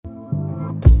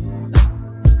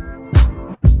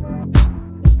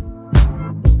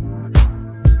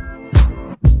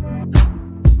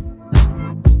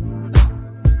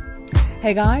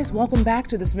Hey guys, welcome back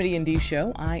to the Smitty and D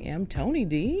Show. I am Tony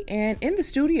D, and in the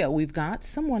studio we've got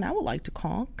someone I would like to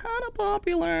call kind of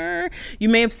popular. You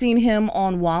may have seen him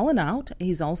on Wildin' Out.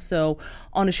 He's also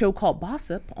on a show called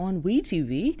Bossip on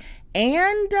WeTV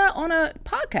and on a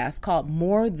podcast called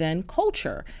More Than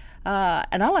Culture.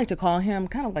 And I like to call him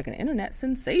kind of like an internet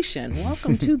sensation.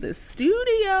 Welcome to the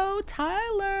studio,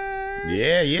 Tyler.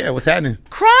 Yeah. What's happening?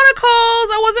 Chronicles.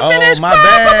 I wasn't finished. Oh, my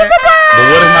bad. But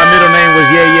what if my middle name was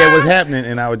what's happening?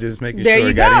 And I was just making sure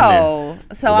it got in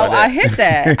there. So I hit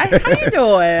that. How you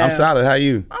doing? I'm solid. How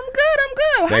you? I'm good.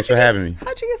 Thanks for having me.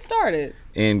 How'd you get started?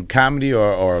 In comedy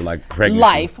or like pregnancy?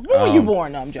 Life. When were you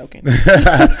born? No, I'm joking.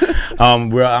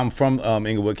 Well, I'm from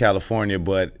Inglewood, California,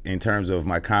 but in terms of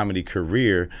my comedy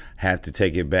career, have to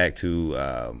take it back to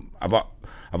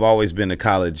I've always been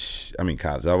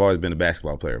I've always been a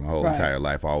basketball player my whole entire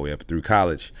life, all the way up through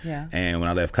college. Yeah. And when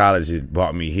I left college, it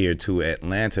brought me here to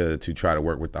Atlanta to try to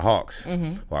work with the Hawks.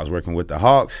 Mm-hmm. While I was working with the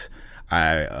Hawks,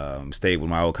 I stayed with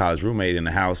my old college roommate in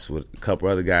the house with a couple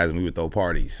other guys, and we would throw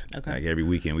parties. Okay. Like every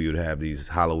weekend, we would have these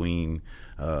Halloween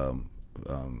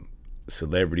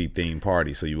celebrity-themed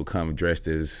parties. So you would come dressed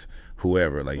as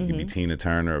whoever. Like, you could be Tina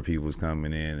Turner, or people was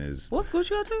coming in as... What school you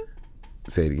go to?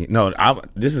 Say it again. No,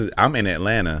 I'm in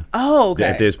Atlanta. Oh, okay.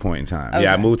 At this point in time. Okay.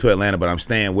 Yeah, I moved to Atlanta, but I'm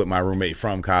staying with my roommate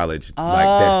from college.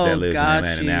 That lives in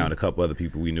Atlanta now, and a couple other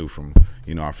people we knew from,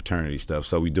 our fraternity stuff.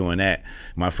 So we doing that.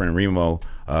 My friend Remo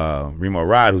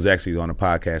Rod, who's actually on the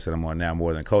podcast that I'm on now,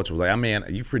 More Than Culture, was like, man,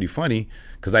 you pretty funny,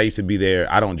 because I used to be there.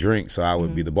 I don't drink, so I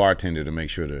would be the bartender to make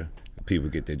sure the people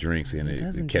get their drinks and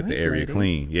it kept the area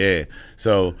clean. Yeah.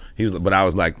 So but I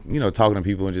was like, talking to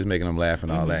people and just making them laugh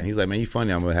and all that. And he was like, man, you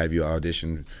funny. I'm gonna have you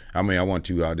audition. I want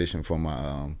you to audition for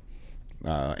my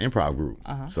improv group.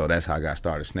 So that's how I got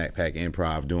started. Snack Pack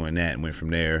Improv, doing that, and went from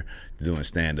there to doing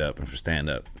stand up, and from stand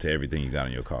up to everything you got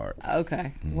on your card.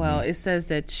 Okay. Well, it says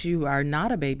that you are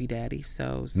not a baby daddy.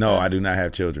 So no, I do not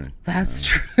have children. That's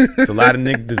true. It's a lot of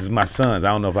niggas. This is my sons.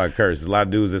 I don't know if I curse. There's a lot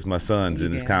of dudes that's my sons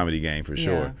in this comedy game for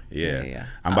sure. Yeah.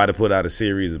 I'm about to put out a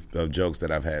series of jokes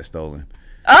that I've had stolen.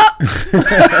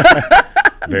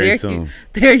 Very soon.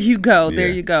 There you go. Yeah. There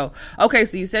you go. Okay,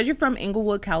 so you said you're from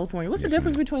Inglewood, California. What's the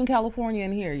difference between California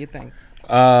and here, you think?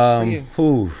 So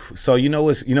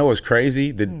what's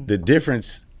crazy? The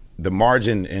difference, the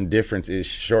margin in difference is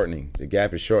shortening. The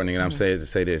gap is shortening, and I'm saying to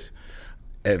say this.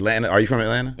 Atlanta, are you from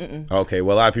Atlanta? Mm-mm. Okay,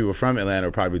 well, a lot of people from Atlanta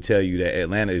will probably tell you that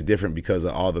Atlanta is different because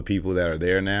of all the people that are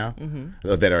there now,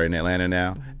 that are in Atlanta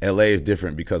now. LA is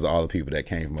different because of all the people that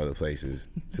came from other places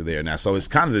to there now. So it's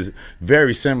kind of this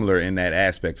very similar in that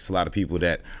aspect. It's a lot of people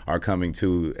that are coming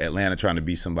to Atlanta trying to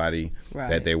be somebody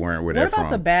that they weren't where they're from.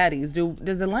 What about the baddies?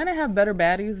 Does Atlanta have better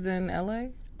baddies than LA?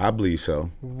 I believe so.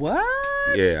 What?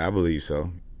 Yeah, I believe so.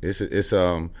 It's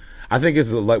I think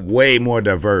it's like way more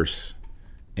diverse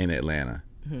in Atlanta.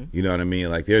 You know what I mean?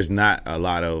 Like, there's not a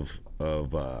lot of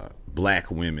black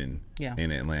women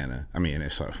in Atlanta. I mean,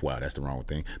 that's the wrong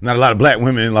thing. Not a lot of black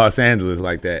women in Los Angeles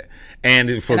like that.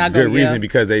 And for good reason,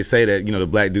 because they say that, the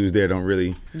black dudes there don't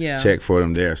really check for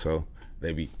them there. So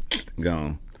they be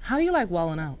gone. How do you like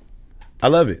Wildin' Out? I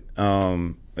love it.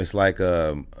 It's like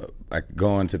going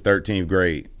to 13th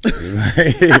grade.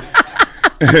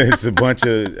 It's a bunch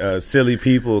of silly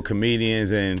people,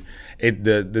 comedians, and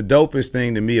the dopest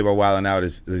thing to me about Wildin' Out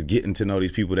is getting to know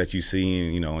these people that you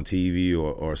see on TV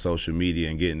or social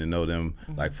media, and getting to know them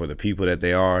like for the people that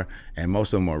they are. And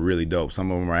most of them are really dope.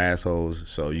 Some of them are assholes,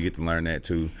 so you get to learn that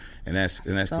too. And that's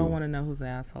cool. So I want to know who's the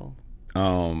asshole.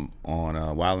 On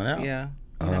Wildin' Out. Yeah.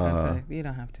 You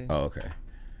don't have to. Oh, okay.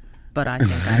 But I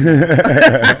think I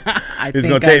know. It's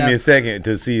going to take me a second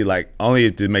to see, like,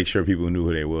 only to make sure people knew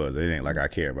who they was. It ain't like I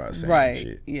care about saying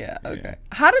shit. Yeah, okay. Yeah.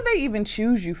 How did they even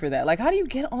choose you for that? Like, how do you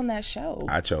get on that show?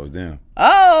 I chose them.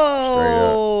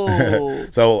 Oh! Straight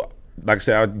up. So, like I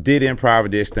said, I did improv, I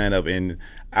did stand-up, and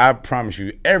I promise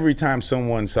you, every time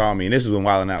someone saw me, and this is when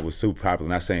Wildin' Out was super popular,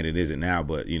 not saying it isn't now,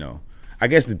 but, I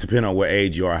guess it depends on what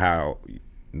age you are,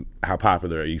 how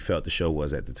popular you felt the show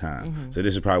was at the time. So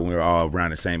this is probably when we were all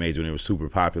around the same age when it was super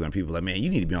popular, and people were like, man, you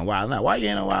need to be on Wildin' Out. Why you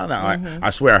ain't on Wildin' Out?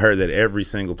 I swear I heard that every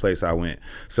single place I went.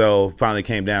 So finally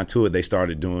came down to it. They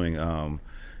started doing,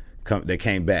 they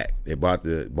came back. They brought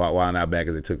Wildin' Out back,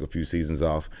 as they took a few seasons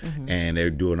off, and they were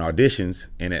doing auditions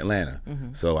in Atlanta.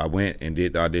 So I went and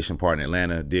did the audition part in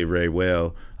Atlanta, did very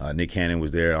well. Nick Cannon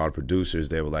was there, all the producers.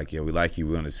 They were like, yeah, we like you.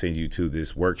 We're going to send you to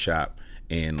this workshop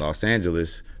in Los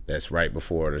Angeles that's right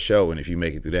before the show, and if you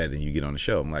make it through that, then you get on the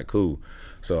show. I'm like, cool.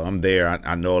 So I'm there.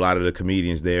 I know a lot of the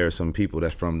comedians there, some people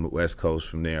that's from the West Coast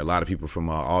from there, a lot of people from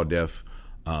All Deaf,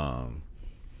 what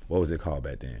was it called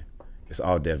back then? it's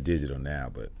all deaf digital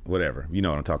now, but whatever. You know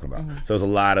what I'm talking about. So it's a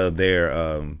lot of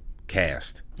their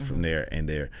cast from there and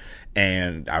there.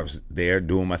 And I was there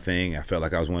doing my thing. I felt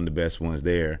like I was one of the best ones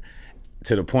there,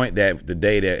 to the point that the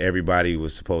day that everybody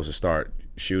was supposed to start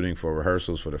shooting for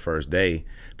rehearsals for the first day,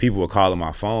 people were calling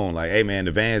my phone like, hey man,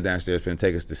 the van's downstairs finna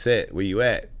take us to set. Where you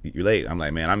at? You late? I'm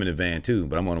like, man, I'm in the van too,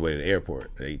 but I'm on the way to the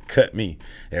airport. They cut me.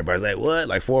 Everybody's like, what?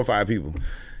 Like 4 or 5 people.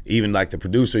 Even like the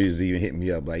producer is even hitting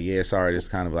me up like, yeah, sorry, this is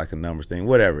kind of like a numbers thing.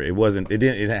 Whatever. It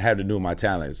didn't have to do with my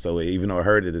talent. So even though it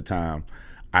hurt at the time,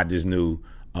 I just knew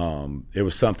it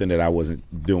was something that I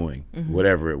wasn't doing,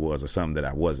 whatever it was, or something that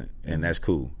I wasn't. And that's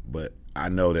cool. But I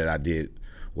know that I did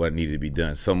what needed to be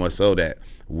done. So much so that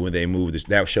when they moved,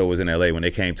 that show was in LA. When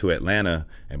they came to Atlanta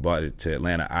and brought it to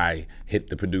Atlanta, I hit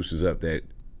the producers up that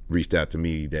reached out to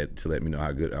me to let me know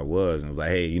how good I was, and was like,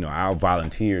 hey, I'll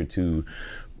volunteer to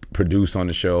produce on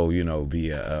the show, be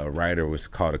a writer, was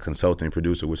called a consulting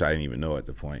producer, which I didn't even know at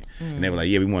the point. And they were like,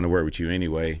 yeah, we want to work with you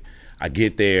anyway. I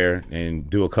get there and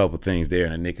do a couple things there,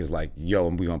 and Nick is like, yo,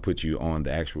 we're going to put you on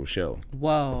the actual show.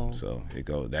 Whoa. So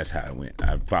that's how it went.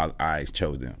 I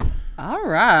chose them. All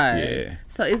right. Yeah.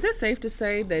 So is it safe to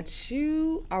say that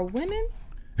you are winning?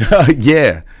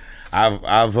 Yeah.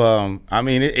 I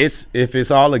mean, if it's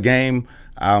all a game,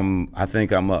 I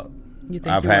think I'm up.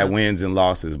 I've had wins and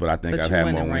losses, but I think I've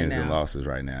had more wins and losses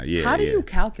right now. Yeah. How do you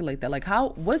calculate that? Like,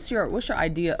 what's your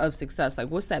idea of success? Like,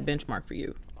 what's that benchmark for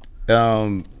you?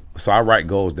 So I write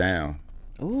goals down.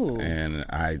 Ooh. And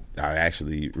I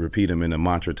actually repeat them in a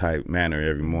mantra type manner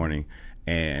every morning.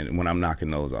 And when I'm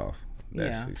knocking those off,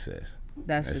 that's success.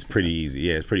 That's pretty easy.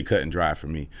 Yeah, it's pretty cut and dry for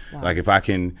me. Wow. Like if I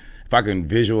can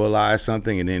visualize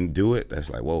something and then do it, that's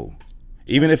like, whoa.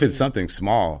 Even if it's something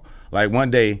small. Like one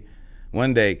day,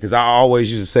 because I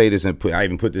always used to say this, and I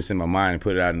even put this in my mind and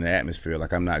put it out in the atmosphere.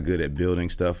 Like I'm not good at building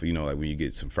stuff. Like when you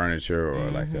get some furniture or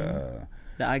like the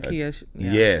IKEA.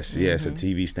 Yes, a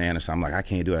TV stand or something. I'm like, I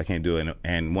can't do it.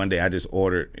 And one day I just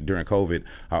ordered, during COVID,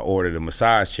 I ordered a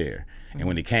massage chair. And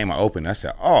when it came, I opened it. I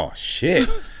said, oh, shit,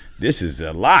 this is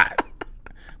a lot.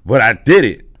 But I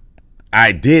did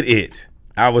it.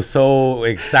 I was so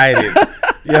excited.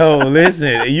 Yo,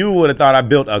 listen, you would have thought I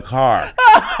built a car.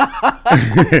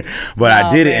 But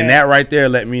I did it. And that right there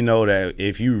let me know that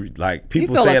if you, like,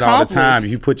 people say it all the time,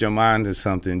 if you put your mind to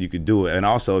something, you could do it. And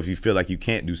also, if you feel like you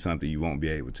can't do something, you won't be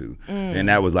able to. And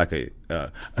that was like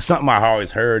something I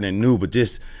always heard and knew, but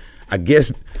just, I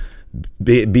guess,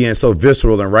 being so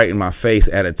visceral and right in my face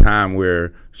at a time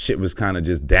where shit was kind of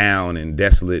just down and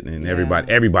desolate, and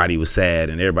everybody was sad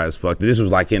and everybody was fucked. This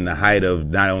was like in the height of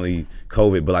not only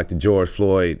COVID, but like the George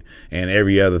Floyd and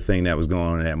every other thing that was going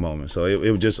on in that moment. So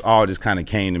it just all just kind of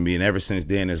came to me. And ever since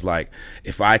then, it's like,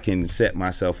 if I can set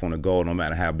myself on a goal, no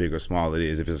matter how big or small it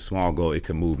is, if it's a small goal, it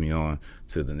can move me on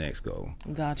to the next goal.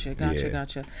 Gotcha.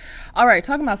 All right,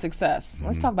 talking about success.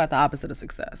 Let's talk about the opposite of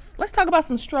success. Let's talk about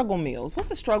some struggle meals.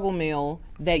 What's a struggle meal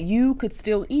that you could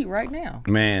still eat right now?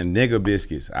 Man, nigga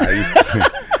biscuits. I used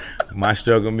to, my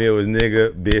struggle meal was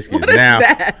nigga biscuits. What is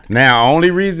that? Now, only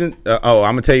reason, I'm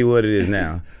gonna tell you what it is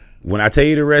now. When I tell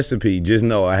you the recipe, just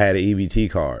know I had an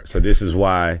EBT card. So this is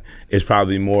why it's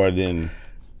probably more than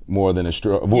a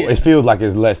struggle. Well, it feels like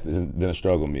it's less than a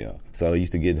struggle meal. So I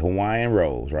used to get Hawaiian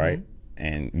rolls, right? Mm-hmm.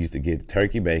 And used to get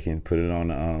turkey bacon, put it on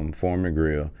the Foreman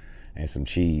grill, and some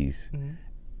cheese,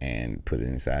 and put it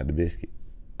inside the biscuit.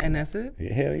 And that's it?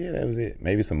 Hell yeah, that was it.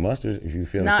 Maybe some mustard if you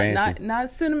feeling fancy. Not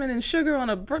cinnamon and sugar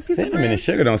on a piece of bread? Cinnamon and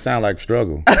sugar don't sound like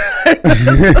struggle.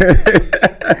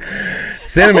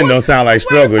 Cinnamon don't sound like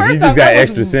struggle. If you just got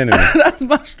extra cinnamon. That's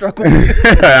my struggle.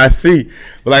 I see.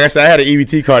 But like I said, I had an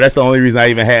EBT card. That's the only reason I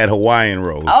even had Hawaiian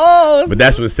rolls. Oh. But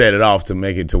that's what set it off to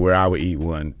make it to where I would eat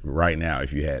one right now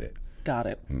if you had it. Got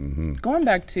it. Mm-hmm. Going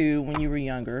back to when you were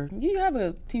younger, do you have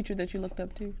a teacher that you looked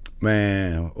up to?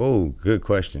 Man, good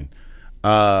question.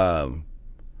 Miss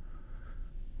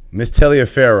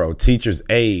Taliaferro, teacher's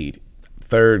aide,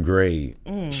 3rd grade.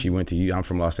 She went to I'm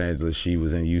from Los Angeles. She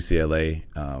was in UCLA,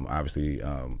 obviously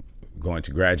going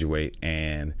to graduate,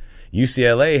 and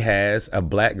UCLA has a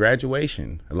black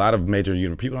graduation. A lot of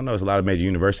people don't know this. A lot of major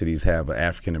universities have an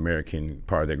African American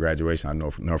part of their graduation. I know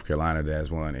North Carolina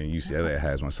has one, and UCLA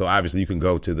has one. So obviously you can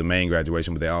go to the main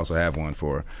graduation, but they also have one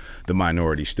for the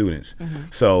minority students.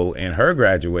 So in her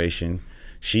graduation,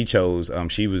 she chose,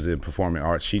 she was in performing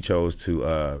arts, she chose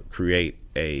to create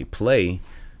a play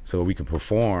so we could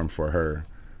perform for her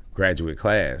graduate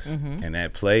class. And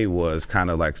that play was kind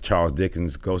of like Charles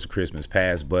Dickens' Ghost of Christmas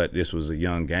Past, but this was a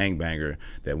young gangbanger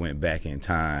that went back in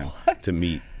time to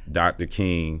meet Dr.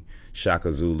 King,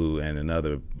 Shaka Zulu, and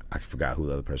another, I forgot who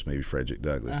the other person, maybe Frederick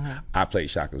Douglass. I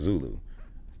played Shaka Zulu,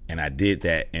 and I did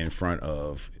that in front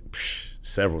of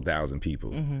several thousand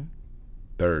people,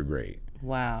 third grade.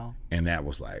 Wow. And that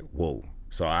was like, whoa.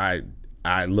 So I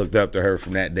looked up to her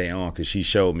from that day on because she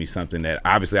showed me something that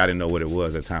obviously I didn't know what it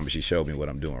was at the time, but she showed me what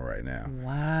I'm doing right now.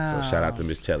 Wow. So shout out to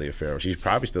Miss Tellia Farrell. She's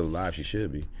probably still alive. She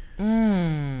should be.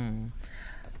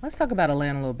 Let's talk about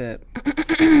Atlanta a little bit. All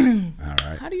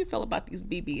right. How do you feel about these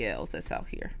BBLs that's out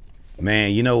here?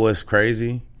 Man, you know what's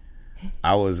crazy?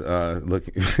 I was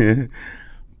looking.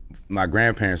 My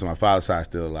grandparents on my father's side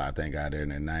still alive. Thank God they're in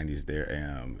their 90s. They're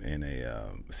in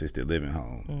a assisted living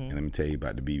home. And let me tell you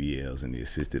about the BBLs in the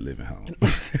assisted living home.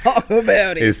 Talk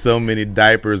about it. It's so many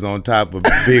diapers on top of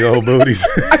big old booties.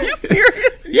 Are you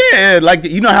serious? Yeah, like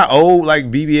you know how old like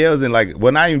BBLs and like,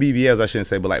 well, not even BBLs I shouldn't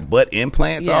say, but like butt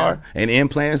implants are, and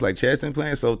implants like chest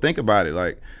implants. So think about it,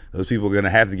 like those people are gonna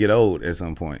have to get old at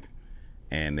some point,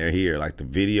 and they're here. Like the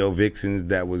video vixens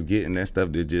that was getting that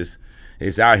stuff, that just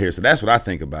it's out here. So that's what I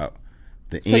think about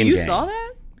the So end you game. saw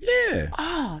that? Yeah.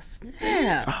 Oh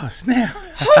snap! Oh snap!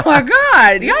 Oh my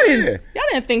God! Y'all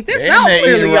didn't think this out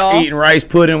clearly, y'all. Eating rice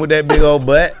pudding with that big old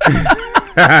butt.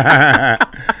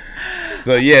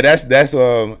 So yeah, that's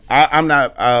I'm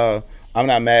not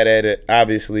mad at it.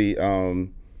 Obviously, you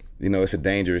know, it's a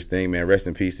dangerous thing, man. Rest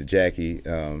in peace to Jackie,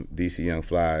 DC Young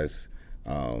Fly's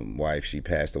wife. She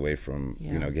passed away from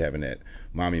you know, having that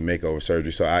mommy makeover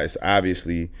surgery. So it's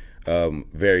obviously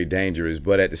very dangerous.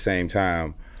 But at the same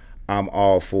time, I'm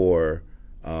all for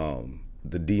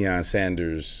the Deion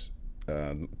Sanders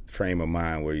frame of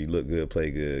mind, where you look good,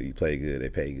 play good, you play good, they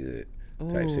pay good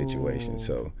type situation.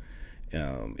 So.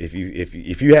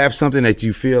 If you have something that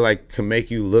you feel like can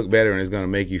make you look better and it's going to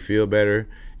make you feel better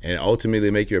and ultimately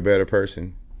make you a better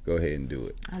person, go ahead and do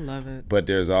it. I love it. But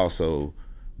there's also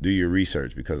do your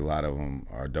research, because a lot of them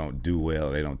don't do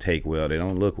well, they don't take well, they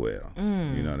don't look well.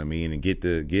 You know what I mean? And get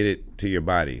it to your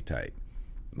body type.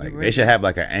 Like they should have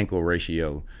like an ankle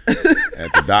ratio at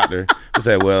the doctor. To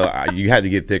say, well, you had to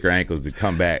get thicker ankles to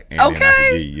come back, and then I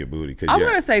can give you your booty. I'm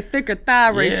gonna say thicker thigh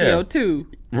ratio too.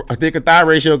 A thicker thigh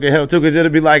ratio can help too, because it'll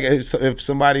be like if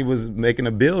somebody was making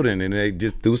a building and they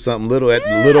just threw something little at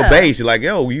the little base. You're like,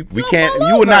 yo, we can't.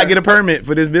 You will not get a permit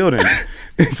for this building,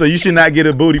 so you should not get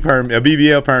a booty permit, a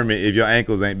BBL permit, if your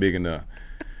ankles ain't big enough.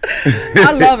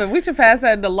 I love it. We should pass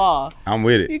that into law. I'm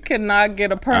with it. You cannot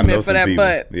get a permit for that people.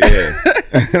 butt.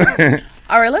 Yeah.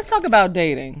 All right, let's talk about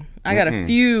dating. I got a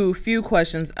few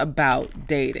questions about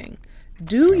dating.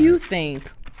 Do you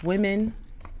think women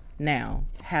now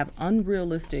have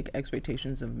unrealistic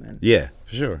expectations of men? Yeah,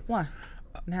 for sure. Why?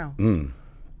 Now?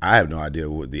 I have no idea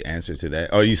what the answer to that.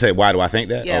 Oh, you say, why do I think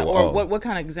that? Yeah, what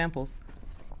kind of examples?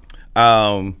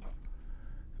 I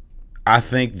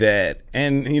think that,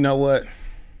 and you know what?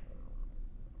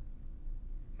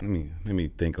 Let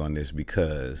me think on this,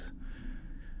 because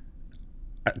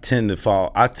I tend to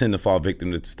fall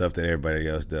victim to stuff that everybody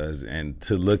else does, and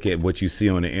to look at what you see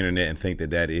on the internet and think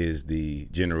that is the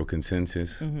general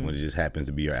consensus when it just happens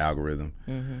to be your algorithm.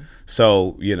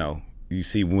 So, you know, you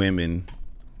see women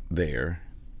there,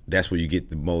 that's where you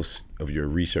get the most of your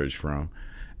research from,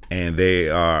 and they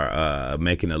are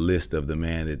making a list of the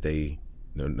man that they're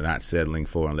not settling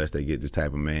for unless they get this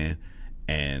type of man.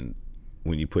 And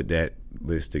when you put that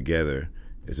list together,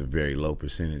 it's a very low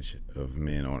percentage of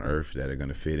men on earth that are going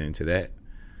to fit into that.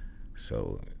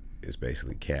 So it's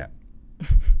basically cap.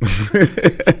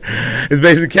 It's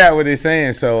basically cap what they're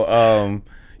saying. So,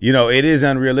 you know, it is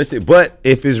unrealistic. But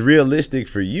if it's realistic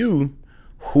for you,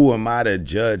 who am I to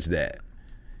judge that?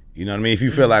 You know what I mean? If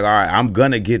you feel like, all right, I'm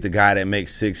going to get the guy that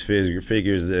makes six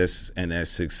figures that's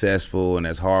successful and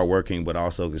that's hardworking, but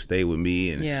also can stay with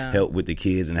me and help with the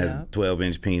kids and has a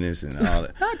 12-inch penis and all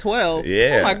that. Not 12.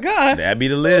 Yeah. Oh, my God. That'd be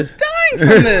the list. I'm dying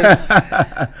from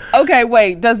this. Okay,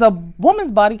 wait. Does a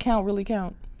woman's body count really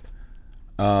count?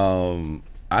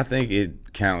 I think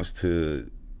it counts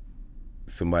to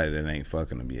somebody that ain't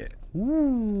fucking them yet.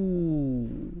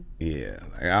 Ooh. Yeah.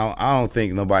 Like, I don't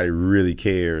think nobody really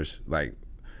cares, like,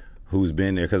 who's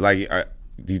been there, because like,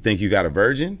 do you think you got a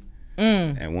virgin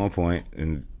at one point?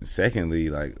 And secondly,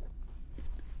 like,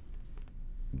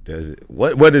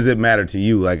 what does it matter to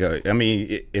you? Like, I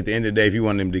mean, at the end of the day, if you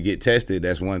want them to get tested,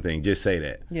 that's one thing. Just say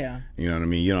that. Yeah. You know what I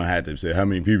mean? You don't have to say how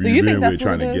many people so you've been with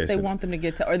trying to get. They want them to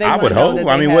get or they. I would hope.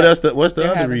 I mean, what else? What's the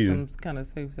other reason? Some kind of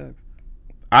safe sex.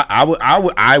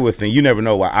 I would think, you never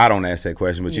know why. I don't ask that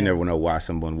question, but you never know why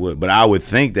someone would. But I would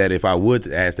think that if I would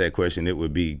ask that question, it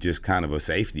would be just kind of a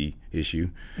safety issue.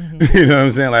 You know what I'm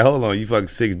saying? Like, hold on, you fucked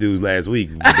 6 dudes last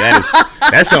week.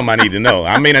 That's something I need to know.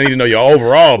 I mean, I need to know your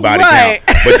overall body count,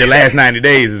 but your last 90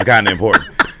 days is kind of important.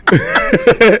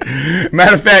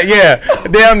 Matter of fact, yeah,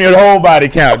 damn near the whole body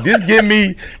count. Just give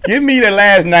me the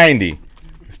last 90.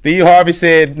 Steve Harvey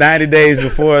said 90 days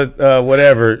before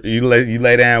whatever you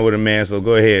lay down with a man. So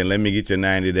go ahead and let me get your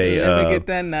 90-day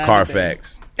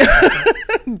Carfax.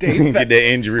 Get that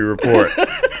injury report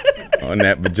on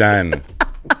that vagina.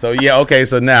 So yeah, okay.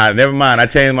 So now, never mind. I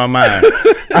changed my mind.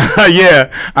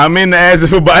 Yeah, I'm in the asking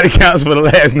for body counts for the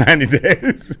last 90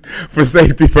 days for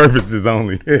safety purposes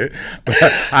only. But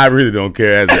I really don't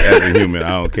care as a human. I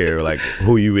don't care like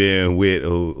who you in with,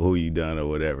 who you done or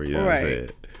whatever. You know what I'm saying?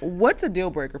 What's a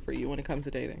deal breaker for you when it comes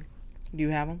to dating? Do you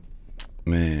have them?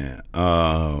 Man,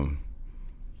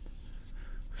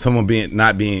 someone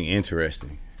not being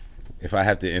interesting. If I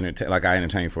have to entertain, like I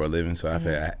entertain for a living, so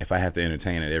if I have to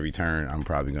entertain at every turn, I'm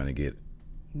probably going to get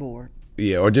bored.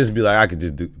 Yeah, or just be like, I could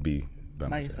just be by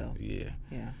yourself. myself.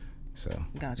 Yeah. So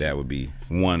gotcha. That would be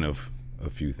one of a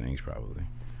few things probably.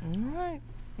 All right.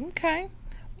 Okay.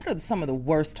 What are some of the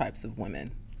worst types of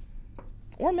women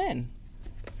or men?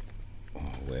 Oh,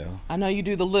 well, I know you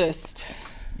do the list.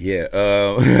 Yeah.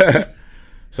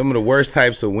 Some of the worst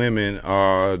types of women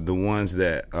are the ones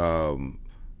that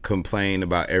complain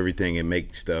about everything and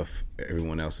make stuff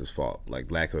everyone else's fault, like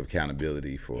lack of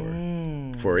accountability for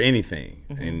anything.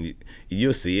 And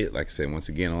you'll see it, like I said, once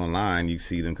again online, you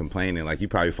see them complaining. Like you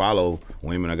probably follow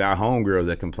women or got homegirls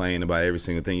that complain about every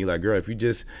single thing. You're like, girl, if you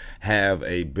just have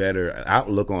a better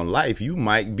outlook on life, you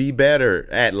might be better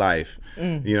at life.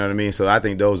 You know what I mean? So I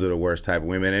think those are the worst type of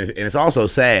women. And it's also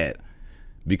sad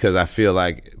because I feel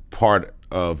like part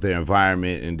of their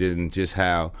environment and then just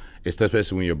how it's,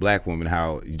 especially when you're a black woman,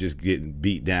 how you just get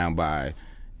beat down by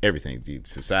everything,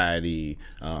 society,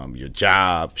 your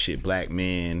job, black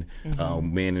men,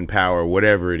 men in power,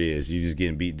 whatever it is, you're just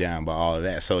getting beat down by all of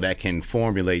that. So that can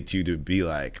formulate you to be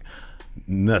like,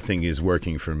 nothing is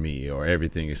working for me or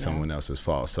everything is someone else's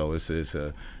fault. So it's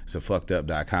a fucked up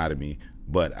dichotomy,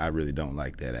 but I really don't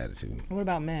like that attitude. What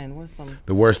about men?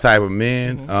 The worst type of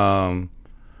men?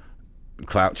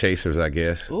 Clout chasers, I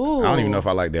guess. Ooh. I don't even know if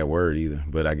I like that word either,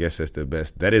 but I guess that's the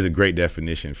best. That is a great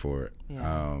definition for it.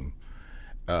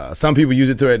 Yeah. Some people use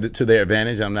it to their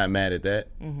advantage. I'm not mad at that.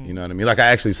 You know what I mean? Like I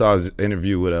actually saw his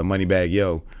interview with Moneybagg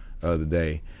Yo the other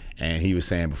day, and he was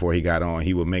saying before he got on,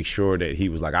 he would make sure that he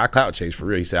was like, I clout chase for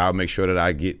real. He said, I'll make sure that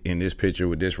I get in this picture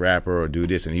with this rapper or do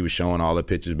this, and he was showing all the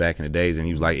pictures back in the days, and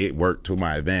he was like, it worked to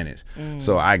my advantage.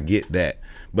 So I get that.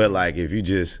 But like if you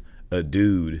just a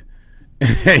dude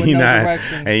and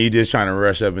you just trying to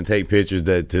rush up and take pictures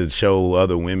to show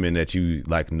other women that you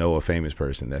like know a famous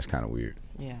person, that's kind of weird.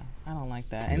 Yeah, I don't like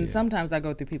that. And sometimes I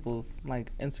go through people's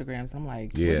like Instagrams. I'm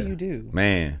like, what do you do?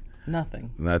 Man,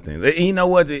 nothing. You know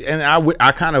what? And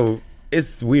I kind of,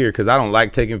 it's weird because I don't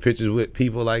like taking pictures with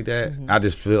people like that. I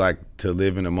just feel like to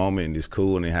live in the moment and it's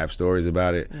cool and they have stories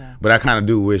about it. Yeah. But I kind of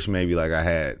do wish maybe like I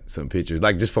had some pictures,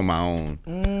 like just for my own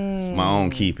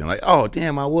keeping. Like, oh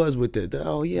damn, I was with it.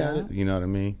 Oh yeah, you know what I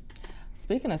mean.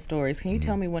 Speaking of stories, can you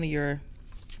tell me one of your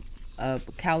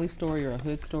Cali story or a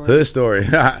hood story? Hood story.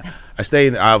 I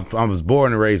was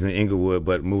born and raised in Inglewood,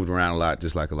 but moved around a lot,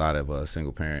 just like a lot of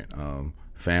single parent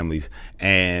families.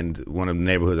 And one of the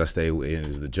neighborhoods I stayed in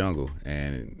is the Jungle.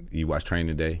 And you watch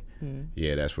Training Day?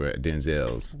 Yeah, that's where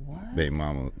Denzel's baby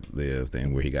mama lived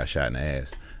and where he got shot in the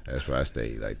ass. That's where I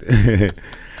stayed like that.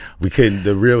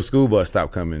 The real school bus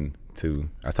stopped coming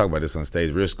I talk about this on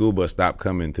stage. Real school bus stopped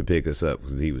coming to pick us up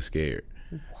because he was scared.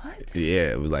 What?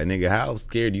 Yeah, it was like, nigga, how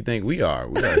scared do you think we are?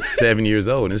 We are 7 years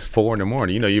old and it's 4 a.m.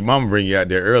 You know, your mama bring you out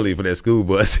there early for that school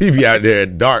bus. He be out there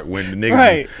at dark when the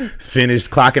niggas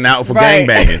finished clocking out for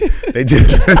gangbanging. They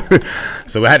just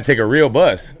so I had to take a real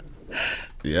bus.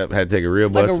 Yep, had to take a real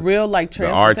bus. Like a real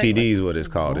transportation. The RTD is what it's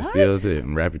called. It's still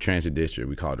in Rapid Transit District.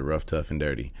 We call it the Rough, Tough, and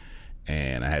Dirty.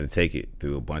 And I had to take it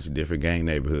through a bunch of different gang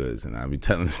neighborhoods. And I'll be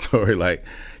telling the story like,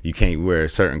 you can't wear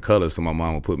certain colors, so my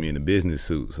mom would put me in a business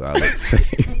suit. So I looked the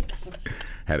same.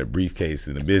 Had a briefcase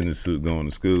and a business suit going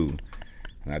to school.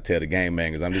 And I tell the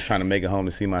gangbangers, I'm just trying to make it home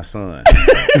to see my son.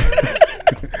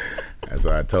 That's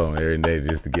what I told them every day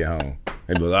just to get home.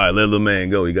 They'd be like, all right, let little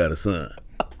man go. He got a son.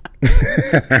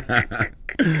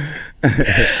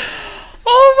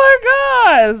 Oh my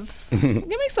gosh. Give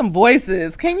me some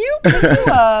voices. Can you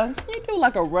do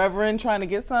like a reverend trying to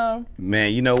get some?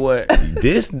 Man, you know what?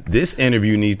 This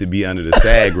interview needs to be under the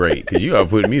SAG rate because you are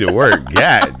putting me to work.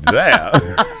 God damn.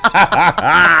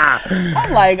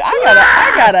 I'm like,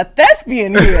 I got a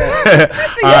thespian here.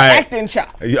 Let's see your acting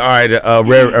chops. All right, a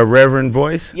reverend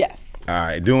voice? Yes. All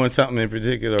right, doing something in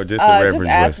particular or just a reverend voice?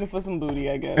 Just asking for some booty,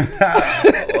 I guess.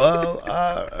 Well,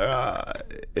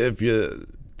 if you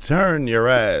turn your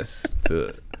ass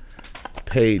to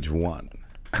page 1,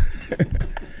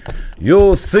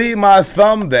 you'll see my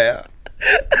thumb there.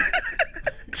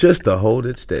 Just to hold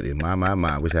it steady.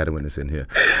 My. Wish I had a witness in here.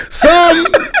 Some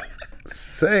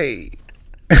say.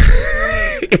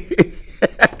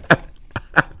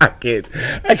 I can't.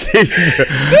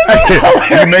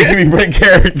 You're making me break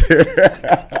character.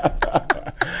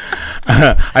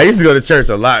 I used to go to church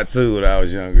a lot too when I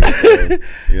was younger. So, you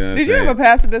know what Did you have a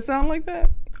pastor that sound like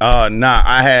that? Nah,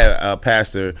 I had a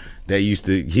pastor that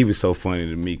he was so funny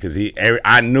to me because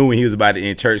I knew when he was about to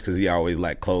end church because he always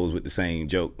like closed with the same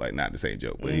joke, like not the same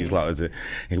joke, but he's like,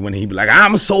 and when he'd be like,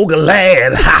 I'm so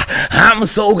glad, I'm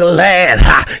so glad,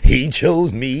 he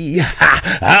chose me,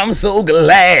 I'm so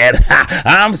glad,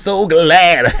 I'm so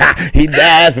glad, he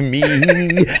died for me,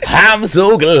 I'm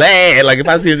so glad. Like if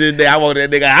I see him this day, I want that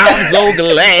nigga, I'm so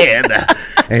glad.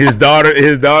 And his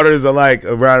daughters are like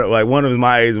around, like one of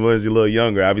my age, one's a little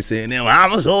younger. I be saying them,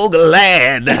 I'm so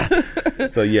glad.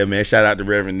 So yeah, man, shout out to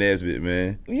Reverend Nesbitt,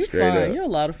 man. You're fun. You're a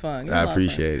lot of fun. I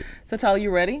appreciate it. So Tyler,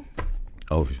 you ready?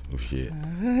 Oh shit.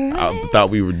 I thought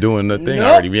we were doing the thing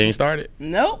already. We ain't started?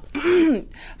 Nope.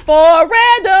 For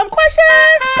random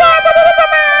questions.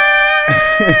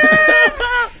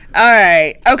 All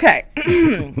right. Okay.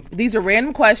 These are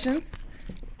random questions.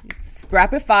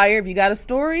 Rapid fire. If you got a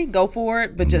story, go for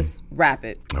it, but just wrap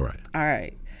it. All right. All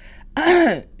right.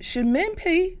 Should men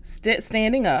pee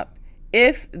standing up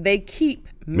if they keep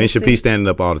missing? Men should pee standing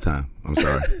up all the time. I'm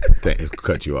sorry.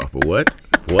 Cut you off, but what?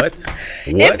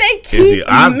 If they keep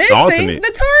missing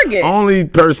the target.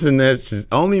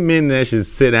 Only men that should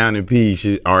sit down and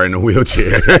pee are in a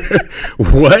wheelchair.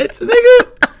 What, nigga?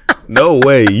 No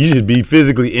way. You should be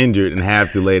physically injured and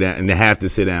have to lay down and have to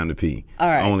sit down to pee. All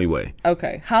right. Only way.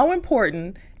 Okay. How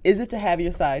important is it to have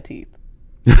your side teeth?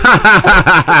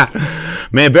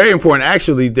 Man, very important.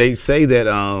 Actually, they say that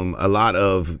a lot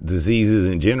of diseases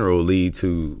in general lead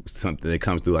to something that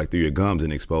comes through through your gums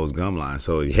and exposed gum lines.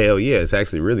 So hell yeah, it's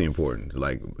actually really important.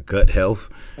 Like gut health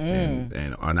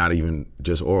and or not even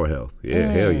just oral health.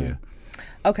 Yeah, hell yeah.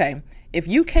 Okay. If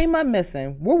you came up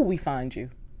missing, where will we find you?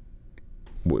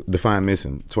 Define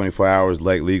missing. 24 hours,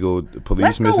 like legal police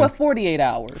Let's missing? go with 48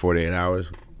 hours. 48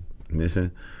 hours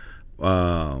missing.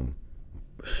 Man,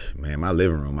 my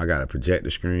living room, I got a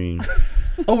projector screen.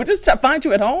 So we'll just find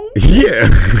you at home? Yeah.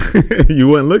 You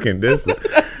wasn't looking. So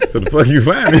the fuck you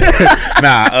find me?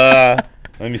 Nah,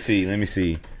 let me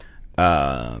see.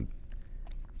 The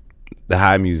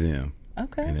High Museum.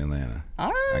 Okay. In Atlanta.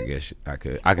 All right. I guess I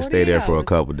could stay there for a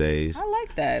couple days. I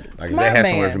like that. Like Smart if they had man.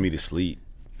 somewhere for me to sleep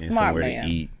and Smart somewhere man. to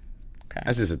eat. Okay.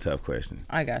 That's just a tough question.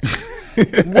 I got you.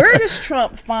 Where does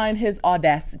Trump find his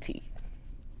audacity?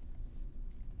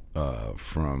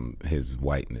 From his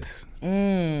whiteness.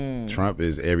 Trump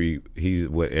is he's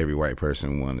what every white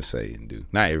person wants to say and do.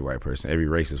 Not every white person, every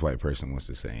racist white person wants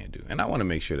to say and do. And I want to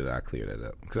make sure that I clear that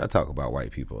up because I talk about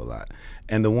white people a lot.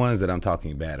 And the ones that I'm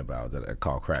talking bad about that I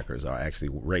call crackers are actually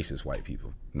racist white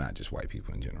people, not just white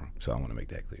people in general. So I want to make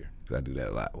that clear because I do that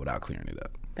a lot without clearing it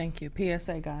up. Thank you.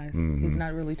 PSA, guys. He's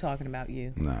not really talking about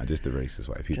you. Nah, just the racist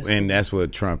white people. And that's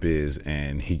what Trump is,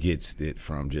 and he gets it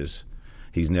from just...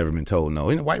 He's never been told no.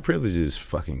 And white privilege is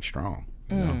fucking strong.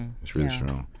 You know? It's really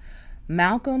strong.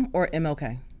 Malcolm or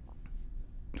MLK?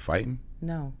 Fighting?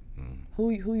 No.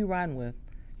 Who you riding with?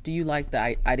 Do you like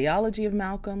the ideology of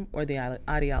Malcolm or the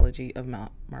ideology of Martin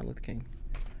Luther King?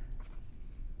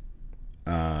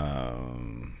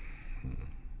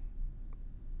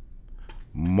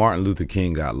 Martin Luther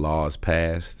King got laws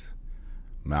passed.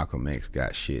 Malcolm X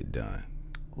got shit done.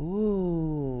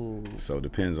 Ooh. So it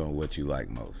depends on what you like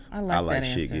most. I like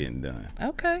shit answer. getting done.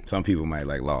 Okay. Some people might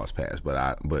like laws passed, but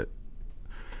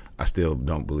I still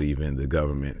don't believe in the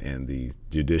government and the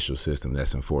judicial system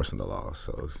that's enforcing the laws.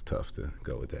 So it's tough to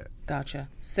go with that. Gotcha.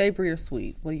 Savory or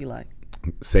sweet? What do you like?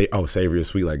 Savory or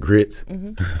sweet like grits?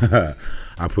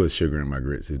 I put sugar in my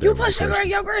grits. You put sugar in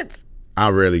your grits? I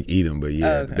rarely eat them, but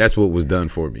yeah, that's what was done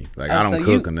for me. Like I don't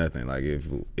cook or nothing. Like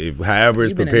if however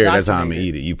it's prepared, that's how I'm gonna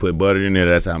eat it. You put butter in there,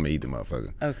 that's how I'm gonna eat the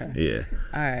motherfucker. Okay. Yeah.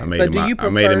 All right. I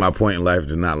made it my point in life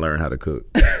to not learn how to cook.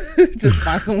 Just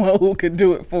find someone who could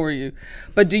do it for you.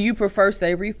 But do you prefer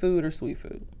savory food or sweet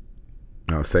food?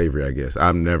 No, savory, I guess.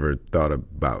 I've never thought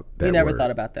about that. You never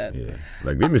thought about that. Yeah.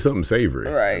 Like give me something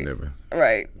savory. Right.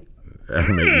 Right. That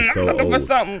made me so looking old. for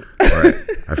something. Right.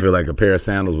 I feel like a pair of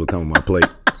sandals would come on my plate.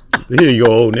 Here you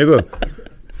go, old nigga.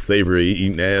 Savory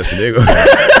eating ass nigga.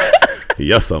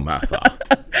 Yes, I'm outside.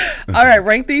 All right,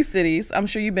 rank these cities. I'm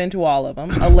sure you've been to all of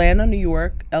them. Atlanta, New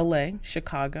York, LA,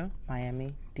 Chicago,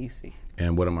 Miami, DC.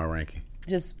 And what am I ranking?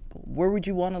 Just where would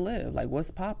you want to live? Like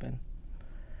what's popping?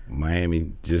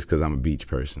 Miami, just because I'm a beach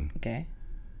person. Okay.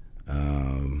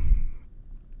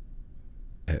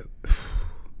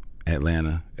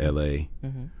 Atlanta, LA.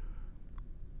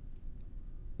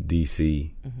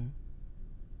 DC.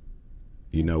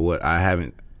 You know what? I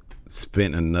haven't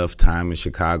spent enough time in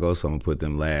Chicago, so I'm gonna put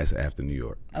them last after New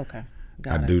York. Okay,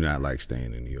 I do not like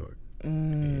staying in New York. I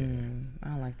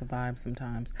don't like the vibe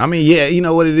sometimes. I mean, yeah, you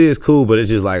know what, it is cool, but it's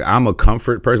just like I'm a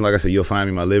comfort person. Like I said, you'll find me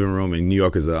in my living room, and New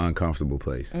York is an uncomfortable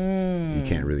place. You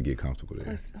can't really get comfortable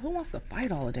there. Who wants to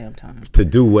fight all the damn time? To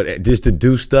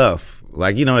do stuff.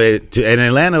 Like, you know, in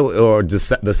Atlanta or the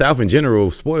South in general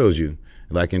spoils you.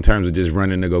 Like in terms of just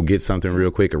running to go get something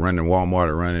real quick, or running to Walmart,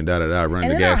 or running running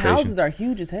to the gas station. Houses are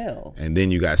huge as hell. And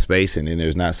then you got space, and then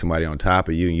there's not somebody on top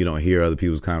of you, and you don't hear other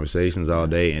people's conversations all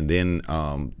day. And then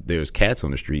there's cats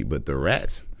on the street, but the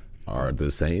rats are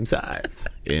the same size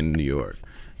in New York.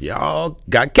 Y'all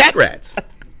got cat rats.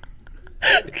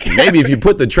 Maybe if you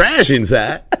put the trash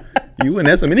inside, you wouldn't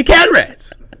have so many cat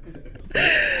rats.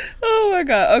 Oh my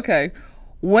God. Okay.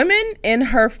 Women in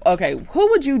her. Okay. Who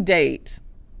would you date?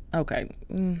 Okay,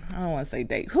 I don't want to say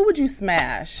date. Who would you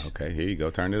smash? Okay, here you go.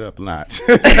 Turn it up a notch.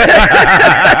 Who would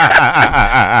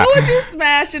you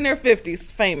smash in their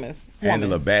 50s? Famous woman.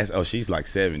 Angela Bassett. Oh, she's like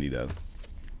 70 though.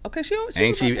 Okay, she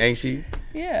ain't she? Ain't she?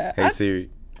 Yeah. Hey Siri.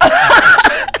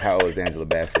 How old is Angela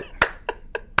Bassett?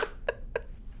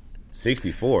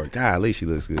 64. Golly, she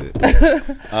looks good.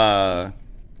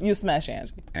 You smash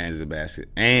Angie. Angela Bassett,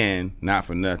 and not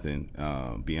for nothing,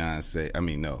 Beyonce. I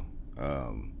mean, no.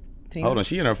 Tina? Hold on,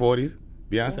 she in her 40s?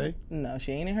 Beyonce? No,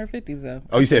 she ain't in her 50s though.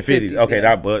 Oh, you said 50s? Okay,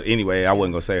 yeah. But anyway, I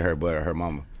wasn't gonna say her, but her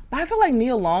mama. But I feel like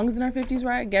Nia Long is in her 50s,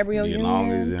 right? Gabrielle Union. Nia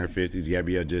Long is in her 50s.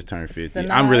 Gabrielle just turned 50.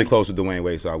 I'm really close with Dwayne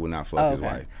Wade, so I would not fuck his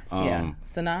wife. Yeah.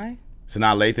 Sanaa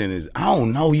Lathan is, I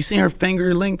don't know. You seen her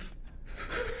finger length?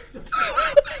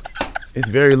 It's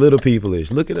very little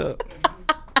people-ish. Look it up.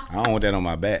 I don't want that on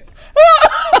my back.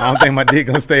 I don't think my dick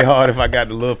gonna stay hard if I got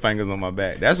the little fingers on my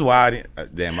back. That's why I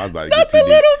didn't. Damn, I was about to get too deep.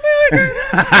 Little fingers.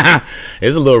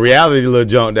 It's a little reality little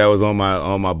junk that was on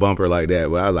my bumper like that,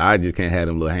 but I was like, I just can't have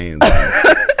them little hands.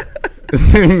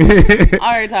 All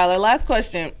right, Tyler. Last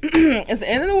question. It's the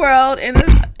end of the world,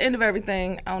 end of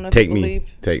everything. I don't know if you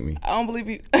believe. Take me. I don't believe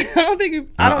you. I don't think you.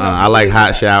 I don't know. I like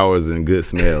hot showers and good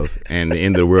smells, and the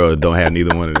end of the world don't have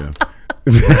neither one of them.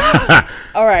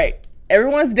 All right.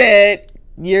 Everyone's dead.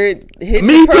 You're hitting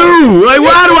me too. Like,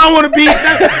 why do I want to be?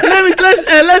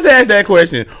 Let's ask that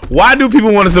question. Why do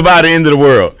people want to survive the end of the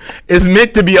world? It's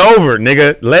meant to be over,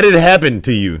 nigga. Let it happen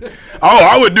to you. Oh,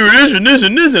 I would do this and this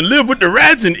and this and live with the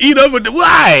rats and eat up with the.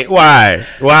 Why?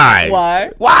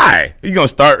 You gonna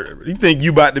start? You think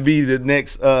you about to be the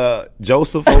next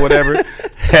Joseph or whatever?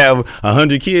 Have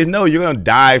 100 kids? No, you're gonna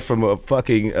die from a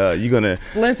fucking. You're gonna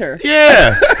splinter.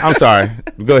 Yeah. I'm sorry.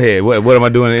 Go ahead. What am I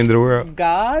doing at the end of the world?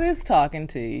 God is talking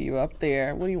to you up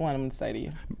there. What do you want him to say to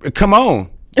you? Come on.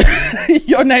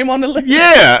 Your name on the list.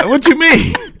 Yeah. What you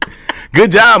mean?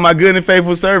 Good job, my good and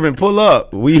faithful servant. Pull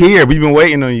up. We here. We've been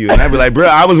waiting on you. And I'd be like, bro,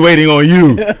 I was waiting on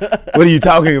you. What are you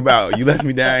talking about? You left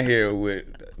me down here with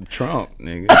Trump,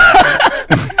 nigga.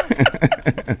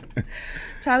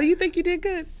 Tyler, you think you did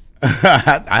good?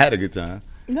 I had a good time.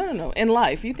 No. In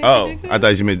life, you think you did good? I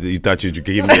thought you thought you could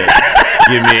give me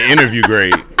an interview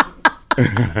grade.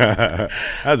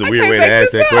 That's a weird way to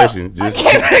ask that question.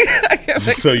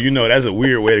 Just so you know, that's a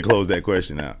weird way to close that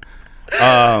question out.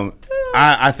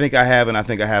 I think I have, and I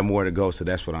think I have more to go. So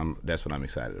that's what I'm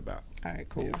excited about. All right,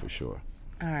 cool. Yeah, for sure.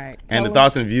 All right. And the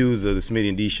thoughts and views of the Smitty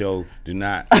and D show do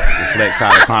not reflect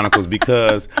Tyler Chronicles,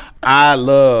 because I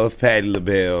love Patti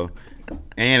LaBelle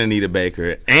and Anita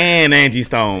Baker and Angie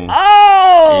Stone.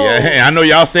 Oh! Yeah, I know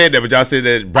y'all said that, but y'all said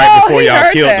that right before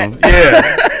y'all killed them.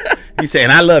 Yeah. He said,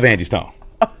 and I love Angie Stone.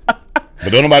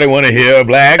 But don't nobody want to hear a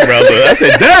black brother. I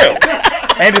said, damn.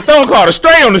 Angie Stone called a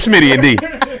stray on the Smitty and D.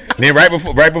 And then right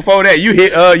before that, you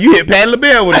hit Patti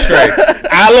LaBelle with a stray.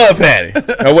 I love Patti.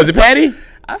 Or was it Patti?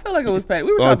 I feel like it was Patti.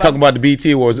 We were talking about the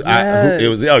BT Awards.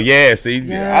 Yes.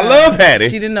 See, I love Patti.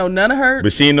 She didn't know none of her.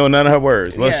 But she didn't know none of her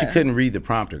words. Well, she couldn't read the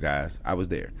prompter, guys. I was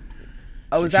there.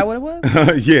 Oh, is that what it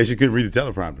was? Yeah, she couldn't read the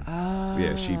teleprompter. Oh.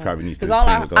 Yeah, she probably needs to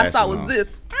sing with glasses I thought was on.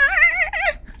 this.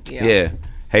 Yeah.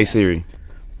 Hey, Siri.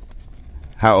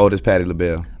 How old is Patti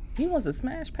LaBelle? He wants to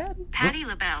smash Patti. Patti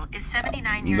LaBelle is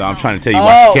 79 years old. No, I'm trying to tell you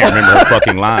why she can't remember her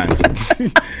fucking lines.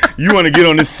 You want to get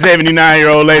on this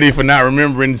 79-year-old lady for not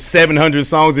remembering 700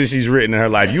 songs that she's written in her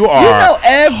life. You are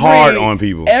hard on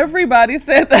people. Everybody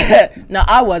said that. No,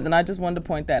 I wasn't. I just wanted to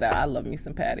point that out. I love me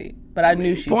some Patti, but I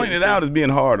knew she pointed it out as being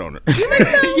hard on her. You think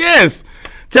so? Yes.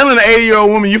 Telling an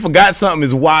 80-year-old woman you forgot something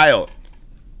is wild.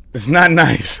 It's not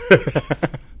nice.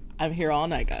 I'm here all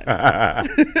night, guys.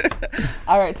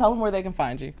 All right, tell them where they can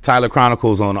find you. Tyler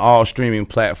Chronicles on all streaming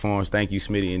platforms. Thank you,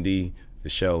 Smitty and D, the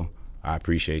show. I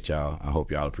appreciate y'all. I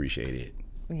hope y'all appreciate it.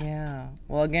 Yeah.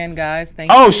 Well, again, guys, thank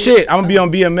you. Oh shit! I'm gonna be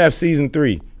on BMF season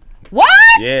 3. What?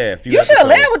 Yeah. You should have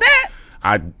led with that.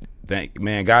 I think,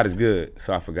 man, God is good,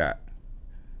 so I forgot.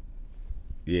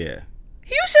 Yeah.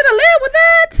 You should have led with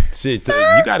that. Shit,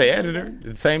 sir. you got an editor.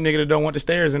 The same nigga that don't want the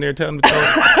stairs in there. Tell him to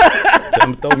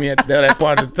throw me at that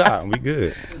part at the top. We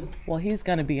good. Well, he's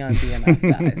going to be on BMF,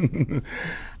 guys.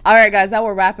 All right, guys, that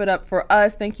will wrap it up for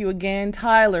us. Thank you again,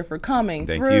 Tyler, for coming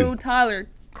Thank through. you. Tyler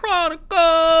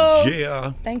Chronicles.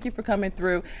 Yeah. Thank you for coming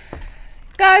through.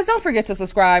 Guys, don't forget to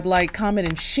subscribe, like, comment,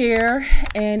 and share.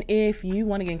 And if you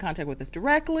want to get in contact with us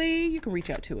directly, you can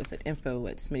reach out to us at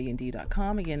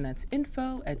info@smittyand.com. Again, that's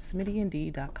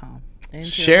info@smittyand.com.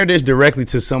 Share this directly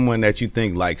to someone that you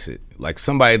think likes it. Like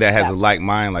somebody that has a like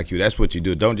mind like you. That's what you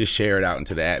do. Don't just share it out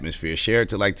into the atmosphere. Share it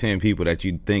to like 10 people that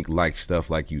you think like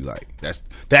stuff like you like.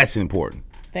 That's important.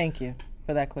 Thank you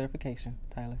for that clarification,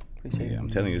 Tyler. Appreciate it. I'm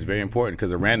telling you, it's very important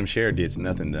because a random share gets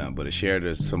nothing done, but a share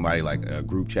to somebody like a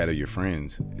group chat of your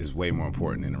friends is way more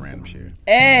important than a random share.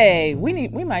 Hey, we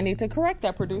might need to correct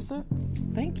that, producer.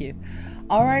 Thank you.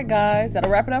 All right, guys, that'll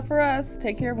wrap it up for us.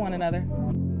 Take care of one another.